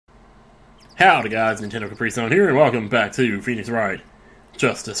Howdy guys, Nintendo Capri Sun here, and welcome back to Phoenix Wright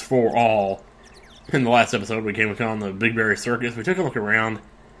Justice for All. In the last episode, we came upon the Big Berry Circus. We took a look around.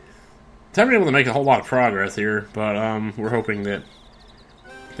 Haven't been able to make a whole lot of progress here, but we're hoping that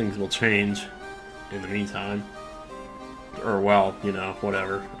things will change in the meantime. Or, well, you know,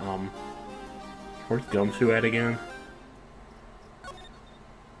 whatever. Where's Gumshoe at again?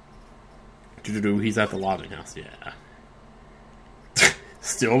 He's at the lodging house, yeah.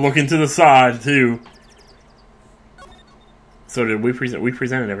 Still looking to the side, too. So did we present? We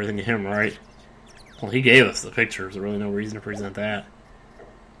presented everything to him, right? Well, he gave us the pictures. There's really no reason to present that.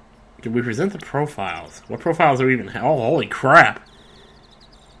 Did we present the profiles? What profiles do we even have? Oh, holy crap!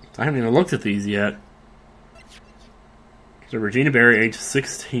 I haven't even looked at these yet. So Regina Berry, age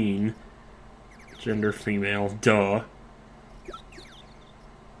 16. Gender female, duh.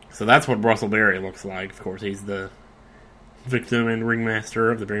 So that's what Russell Berry looks like. Of course, he's the victim and ringmaster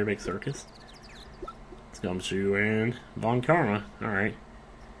of the Berry Big Circus. It's Gumshoe and Von Karma. Alright.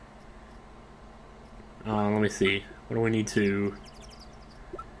 Let me see. What do we need to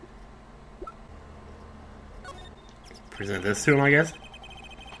present this to him, I guess?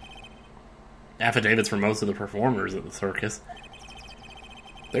 Affidavits from most of the performers at the circus.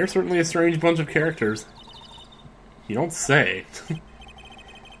 They're certainly a strange bunch of characters. You don't say.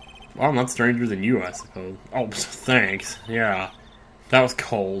 Well, I'm not stranger than you, I suppose. Oh, thanks. Yeah. That was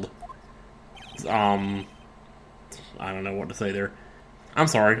cold. I don't know what to say there. I'm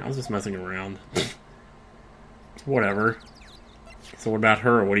sorry, I was just messing around. Whatever. So what about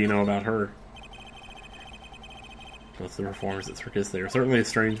her? What do you know about her? What's the performers at circus? They're certainly a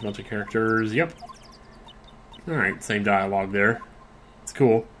strange bunch of characters. Yep. Alright, same dialogue there. It's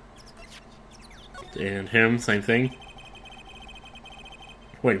cool. And him, same thing.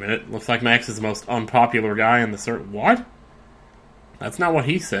 Wait a minute, looks like Max is the most unpopular guy in the circus. What? That's not what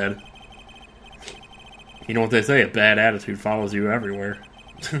he said. You know what they say, a bad attitude follows you everywhere.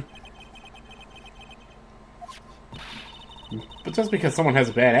 But just because someone has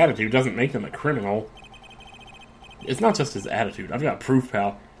a bad attitude doesn't make them a criminal. It's not just his attitude. I've got proof,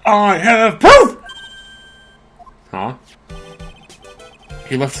 pal. I have proof! Huh?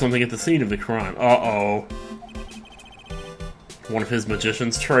 He left something at the scene of the crime. Uh-oh. One of his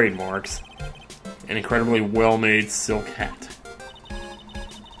magician's trademarks. An incredibly well-made silk hat.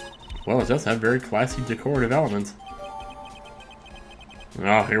 Well, it does have very classy decorative elements.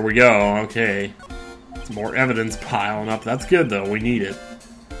 Oh, here we go. Okay. Some more evidence piling up. That's good, though. We need it.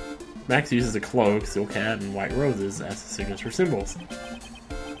 Max uses a cloak, silk hat, and white roses as his signature symbols.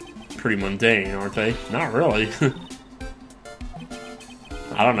 Pretty mundane, aren't they? Not really.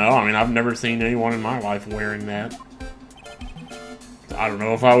 I don't know. I mean, I've never seen anyone in my life wearing that. I don't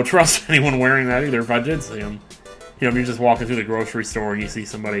know if I would trust anyone wearing that either if I did see him. You know, if you're just walking through the grocery store and you see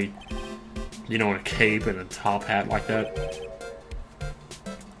somebody, you know, in a cape and a top hat like that.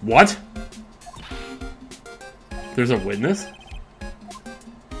 What? There's a witness?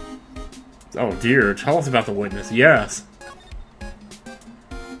 Oh dear, tell us about the witness. Yes.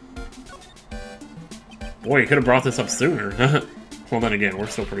 Boy, you could have brought this up sooner. Well, then again, we're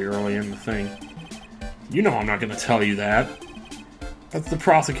still pretty early in the thing. You know I'm not going to tell you that. That's the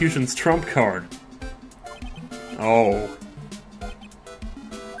prosecution's trump card. Oh.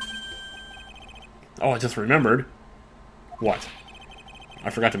 Oh, I just remembered. What? I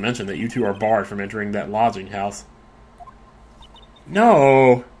forgot to mention that you two are barred from entering that lodging house.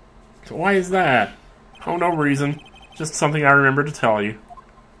 No! Why is that? Oh, no reason. Just something I remembered to tell you.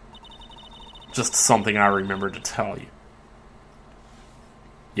 Just something I remembered to tell you.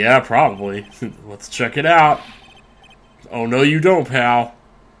 Yeah, probably. Let's check it out. Oh, no you don't, pal.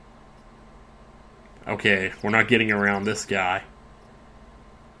 Okay, we're not getting around this guy.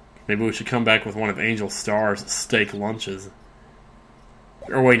 Maybe we should come back with one of Angel Star's steak lunches.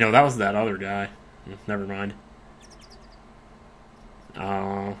 Or wait, no, that was that other guy. Never mind.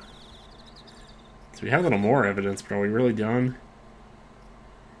 So we have a little more evidence, but are we really done?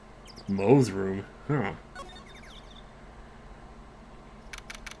 Moe's room. Huh.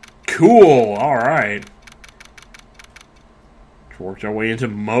 Cool! Alright. Worked our way into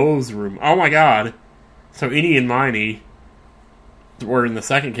Moe's room. Oh my god! So Innie and Miney were in the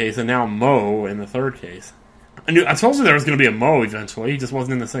second case, and now Moe in the third case. I told you there was going to be a Moe eventually, he just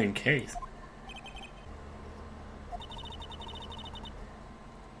wasn't in the same case.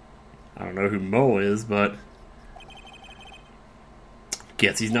 I don't know who Moe is, but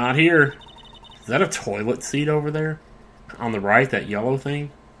guess he's not here. Is that a toilet seat over there? On the right, that yellow thing?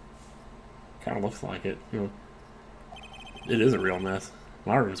 Kind of looks like it. It is a real mess.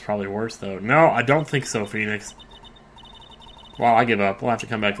 My room's probably worse, though. No, I don't think so, Phoenix. Well, I give up. We'll have to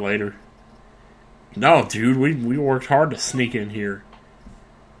come back later. No, dude, we worked hard to sneak in here.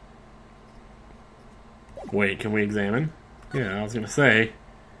 Wait, can we examine? Yeah, I was gonna say.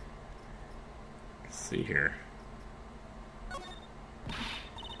 Let's see here.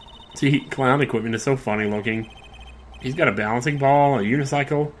 See, clown equipment is so funny looking. He's got a balancing ball, a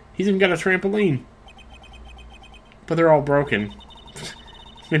unicycle. He's even got a trampoline. But they're all broken.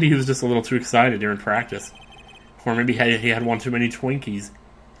 Maybe he was just a little too excited during practice. Or maybe he had one too many Twinkies.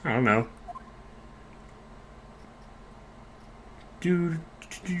 I don't know.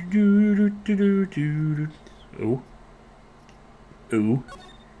 Ooh. Ooh.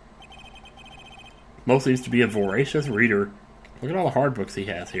 Mo seems to be a voracious reader. Look at all the hard books he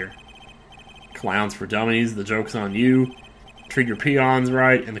has here. Clowns for Dummies, The Joke's on You, Treat Your Peons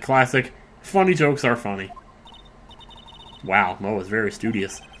Right, and the classic, Funny Jokes Are Funny. Wow, Mo is very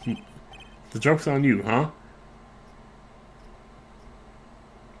studious. The joke's on you, huh?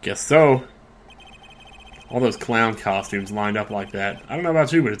 Guess so. All those clown costumes lined up like that. I don't know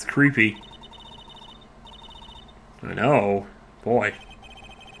about you, but it's creepy. I know. Boy.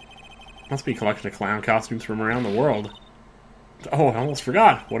 Must be a collection of clown costumes from around the world. Oh, I almost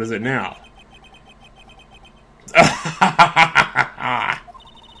forgot. What is it now? I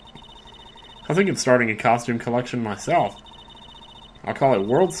was thinking of starting a costume collection myself. I'll call it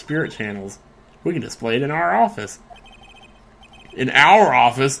World Spirit Channels. We can display it in our office. In our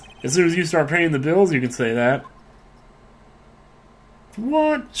office? As soon as you start paying the bills, you can say that.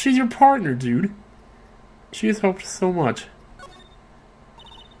 What? She's your partner, dude. She has helped so much.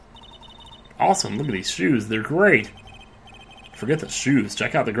 Awesome, look at these shoes. They're great. Forget the shoes.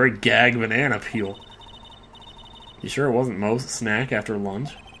 Check out the great gag banana peel. You sure it wasn't Mo's snack after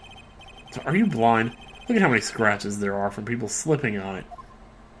lunch? Are you blind? Look at how many scratches there are from people slipping on it.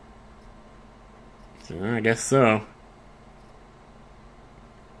 So, I guess so.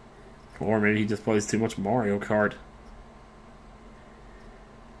 Or maybe he just plays too much Mario Kart.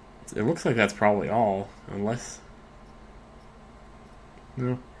 It looks like that's probably all. Unless...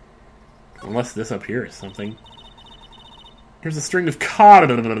 No. Unless this up here is something. There's a string of cod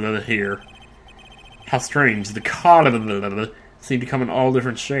here. How strange. The cod seem to come in all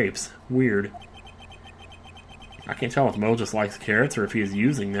different shapes. Weird. I can't tell if Mo just likes carrots or if he is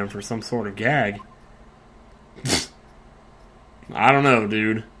using them for some sort of gag. I don't know,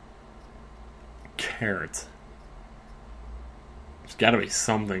 dude. Carrots. There's gotta be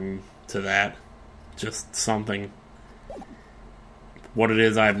something to that. Just something. What it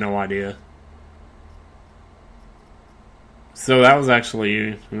is, I have no idea. So that was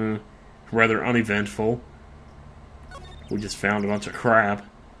actually rather uneventful. We just found a bunch of crap.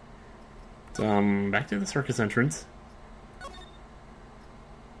 Back to the circus entrance.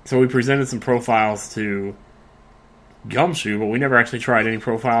 So we presented some profiles to Gumshoe, but we never actually tried any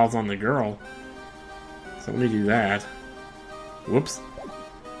profiles on the girl. So let me do that. Whoops.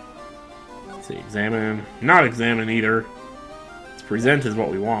 Let's see, examine. Not examine either. Let's present is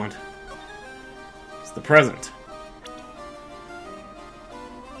what we want. It's the present.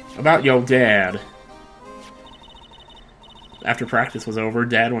 About your dad. After practice was over,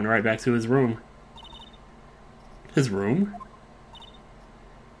 Dad went right back to his room. His room?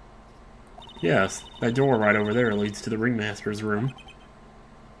 Yes, that door right over there leads to the ringmaster's room.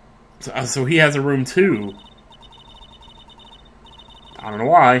 So he has a room too. I don't know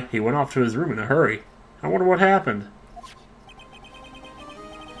why. He went off to his room in a hurry. I wonder what happened.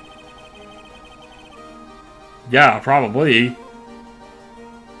 Yeah, probably.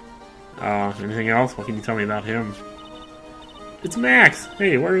 Anything else? What can you tell me about him? It's Max!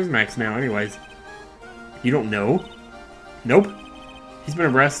 Hey, where is Max now, anyways? You don't know? Nope. He's been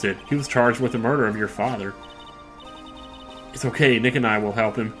arrested. He was charged with the murder of your father. It's okay, Nick and I will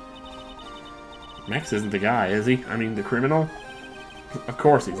help him. Max isn't the guy, is he? I mean, the criminal? Of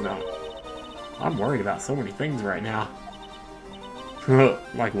course he's not. I'm worried about so many things right now.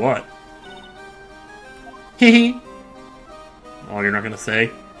 Like what? Hehe. Oh, you're not gonna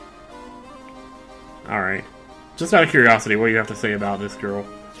say? Alright. Just out of curiosity, what do you have to say about this girl?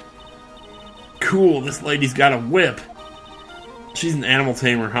 Cool, this lady's got a whip. She's an animal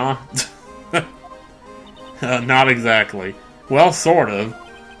tamer, huh? Not exactly. Well, sort of.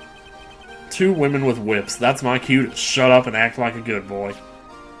 2 women with whips. That's my cue to shut up and act like a good boy.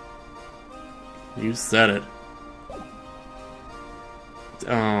 You said it.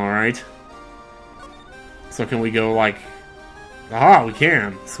 Alright. So can we go like... Aha, we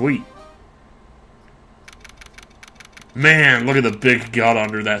can. Sweet. Man, look at the big gut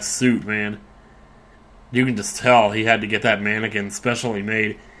under that suit, man. You can just tell he had to get that mannequin specially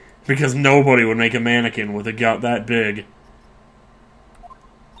made, because nobody would make a mannequin with a gut that big.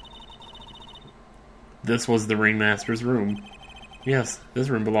 This was the ringmaster's room. Yes, this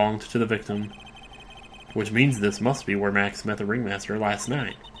room belonged to the victim. Which means this must be where Max met the ringmaster last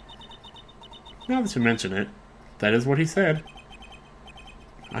night. Now that you mention it, that is what he said.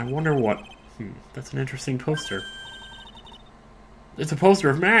 I wonder what... that's an interesting poster. It's a poster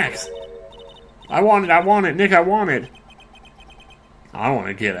of Max! I want it, Nick, I want it! I want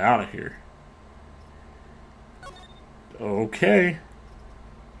to get out of here. Okay.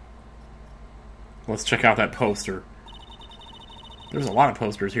 Let's check out that poster. There's a lot of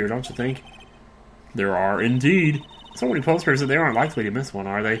posters here, don't you think? There are indeed. So many posters that they aren't likely to miss one,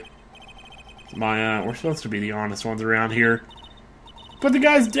 are they? We're supposed to be the honest ones around here. But the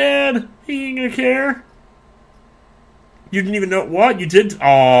guy's dead! He ain't gonna care. You didn't even know what? You did? Oh.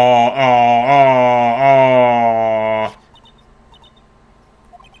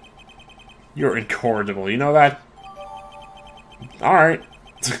 You're incorrigible, you know that? Alright.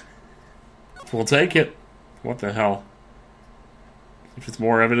 We'll take it. What the hell? If it's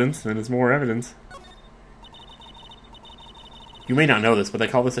more evidence, then it's more evidence. You may not know this, but they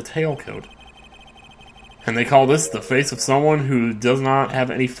call this a tailcoat. And they call this the face of someone who does not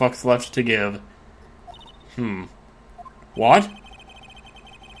have any fucks left to give. What?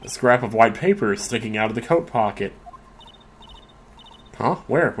 A scrap of white paper is sticking out of the coat pocket. Huh?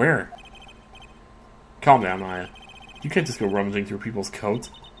 Where? Calm down, Maya. You can't just go rummaging through people's coats.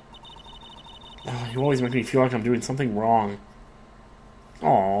 Oh, you always make me feel like I'm doing something wrong.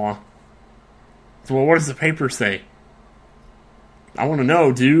 Aww. So, well, what does the paper say? I want to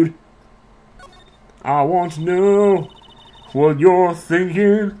know, dude. I want to know what you're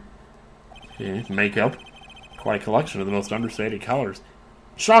thinking. Okay, makeup. Quite a collection of the most understated colors.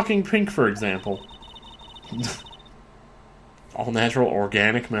 Shocking pink, for example. All natural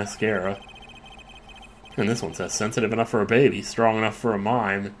organic mascara. And this one says, sensitive enough for a baby, strong enough for a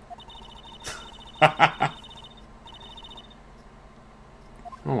mime. Oh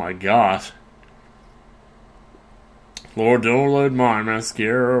my gosh. Lord, don't let my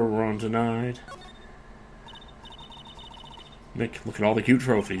mascara run tonight. Nick, look at all the cute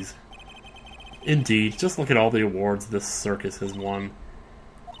trophies. Indeed, just look at all the awards this circus has won.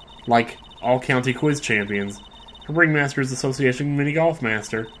 Like, all-county quiz champions, Ringmasters Association mini golf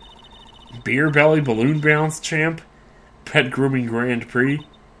master, beer belly balloon bounce champ, pet grooming Grand Prix.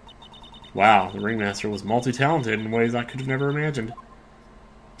 Wow, the ringmaster was multi-talented in ways I could have never imagined.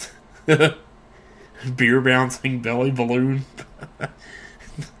 Beer bouncing belly balloon.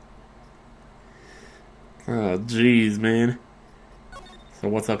 Oh, jeez, man. So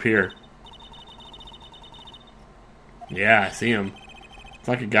what's up here? Yeah, I see him. It's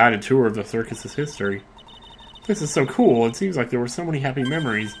like a guided tour of the circus's history. This is so cool. It seems like there were so many happy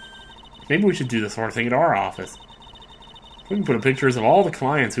memories. Maybe we should do this sort of thing at our office. We can put up pictures of all the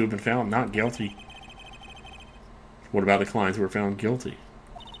clients who have been found not guilty. What about the clients who were found guilty?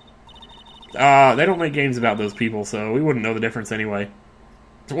 They don't make games about those people, so we wouldn't know the difference anyway.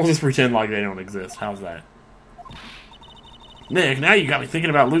 We'll just pretend like they don't exist. How's that? Nick, now you got me thinking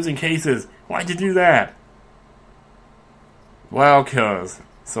about losing cases. Why'd you do that? Well, cuz.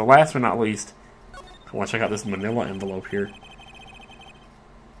 So last but not least, I want to check out this manila envelope here.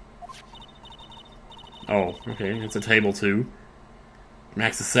 Oh, okay, it's a table too.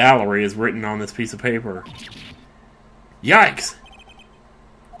 Max's salary is written on this piece of paper. Yikes!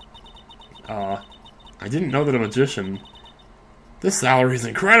 I didn't know that a magician... This salary is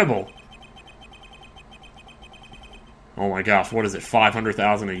incredible! Oh my gosh, what is it,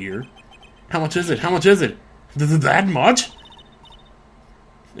 500,000 a year? How much is it? How much is it? That much?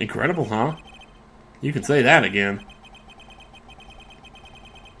 Incredible, huh? You can say that again.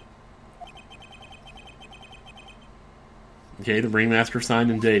 Okay, the ringmaster signed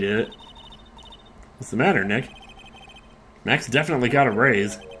and dated it. What's the matter, Nick? Max definitely got a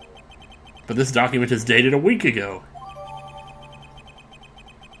raise. But this document is dated a week ago.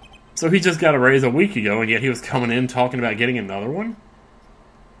 So he just got a raise a week ago, and yet he was coming in talking about getting another one?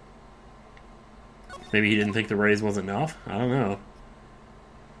 Maybe he didn't think the raise was enough? I don't know.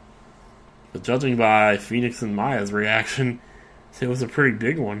 But judging by Phoenix and Maya's reaction, it was a pretty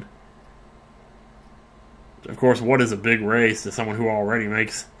big one. Of course, what is a big raise to someone who already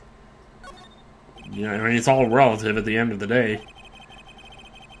makes... You know, I mean, it's all relative at the end of the day.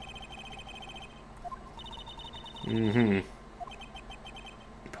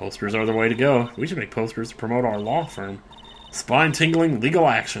 Posters are the way to go. We should make posters to promote our law firm. Spine-tingling legal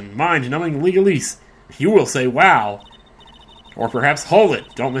action. Mind-numbing legalese. You will say, wow. Or perhaps, hold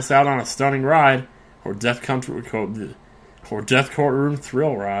it. Don't miss out on a stunning ride. Or death courtroom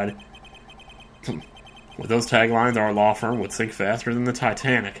thrill ride. With those taglines, our law firm would sink faster than the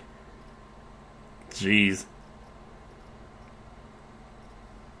Titanic. Jeez.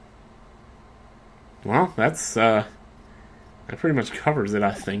 Well, that's, that pretty much covers it,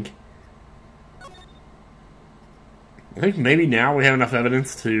 I think. I think maybe now we have enough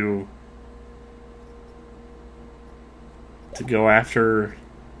evidence to go after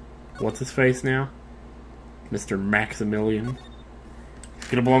what's-his-face now? Mr. Maximilian.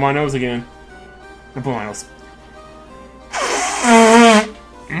 Gonna blow my nose again. Gonna blow my nose. Oh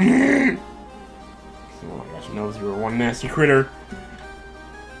my gosh, nose, you were one nasty critter.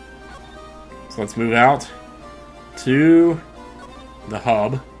 So let's move out to the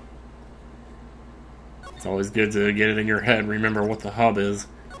hub. It's always good to get it in your head, remember what the hub is,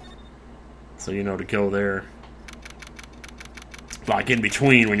 so you know to go there. Like in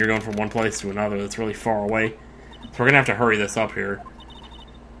between when you're going from one place to another that's really far away. So we're gonna have to hurry this up here.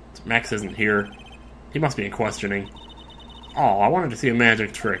 Max isn't here. He must be in questioning. Oh, I wanted to see a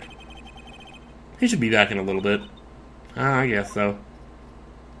magic trick. He should be back in a little bit. I guess so.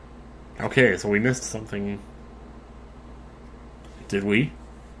 Okay, so we missed something. Did we?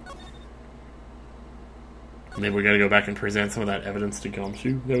 Maybe we gotta go back and present some of that evidence to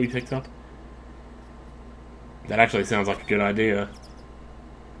Gumshoe that we picked up. That actually sounds like a good idea.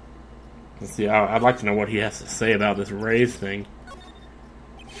 Let's see, I'd like to know what he has to say about this raise thing.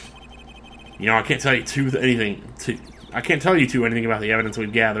 You know, I can't tell you anything about the evidence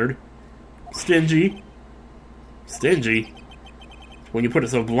we've gathered. Stingy. Stingy? When you put it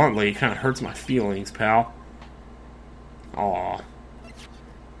so bluntly, it kind of hurts my feelings, pal. Aw.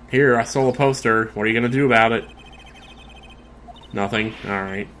 Here, I stole a poster. What are you gonna do about it? Nothing?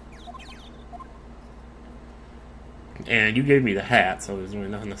 Alright. And you gave me the hat, so there's really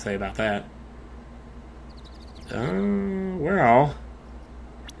nothing to say about that. Well...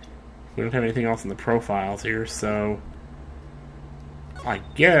 we don't have anything else in the profiles here, so... I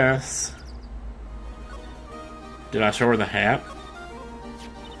guess... Did I show her the hat?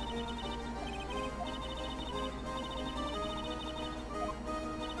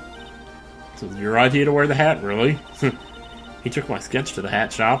 So it's your idea to wear the hat, really? He took my sketch to the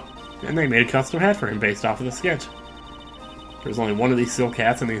hat shop, and they made a custom hat for him based off of the sketch. There's only one of these silk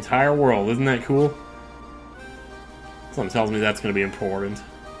hats in the entire world. Isn't that cool? Something tells me that's going to be important.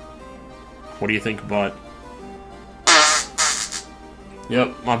 What do you think, butt?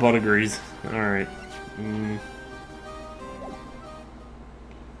 Yep, my butt agrees. Alright.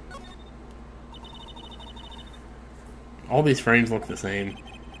 All these frames look the same.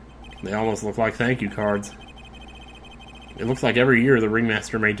 They almost look like thank you cards. It looks like every year the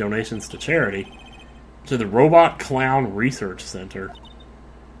Ringmaster made donations to charity. To the Robot Clown Research Center.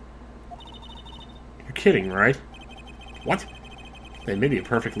 You're kidding, right? What? They may be a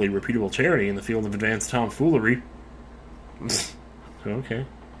perfectly reputable charity in the field of advanced tomfoolery. Okay.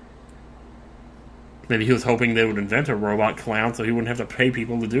 Maybe he was hoping they would invent a robot clown so he wouldn't have to pay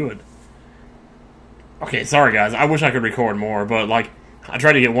people to do it. Okay, sorry guys, I wish I could record more, but like, I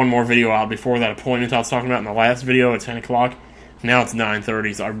tried to get one more video out before that appointment I was talking about in the last video at 10 o'clock. Now it's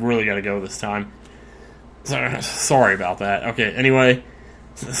 9:30, so I really gotta go this time. Sorry about that. Okay, anyway,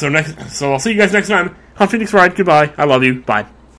 so I'll see you guys next time on Phoenix Wright. Goodbye. I love you. Bye.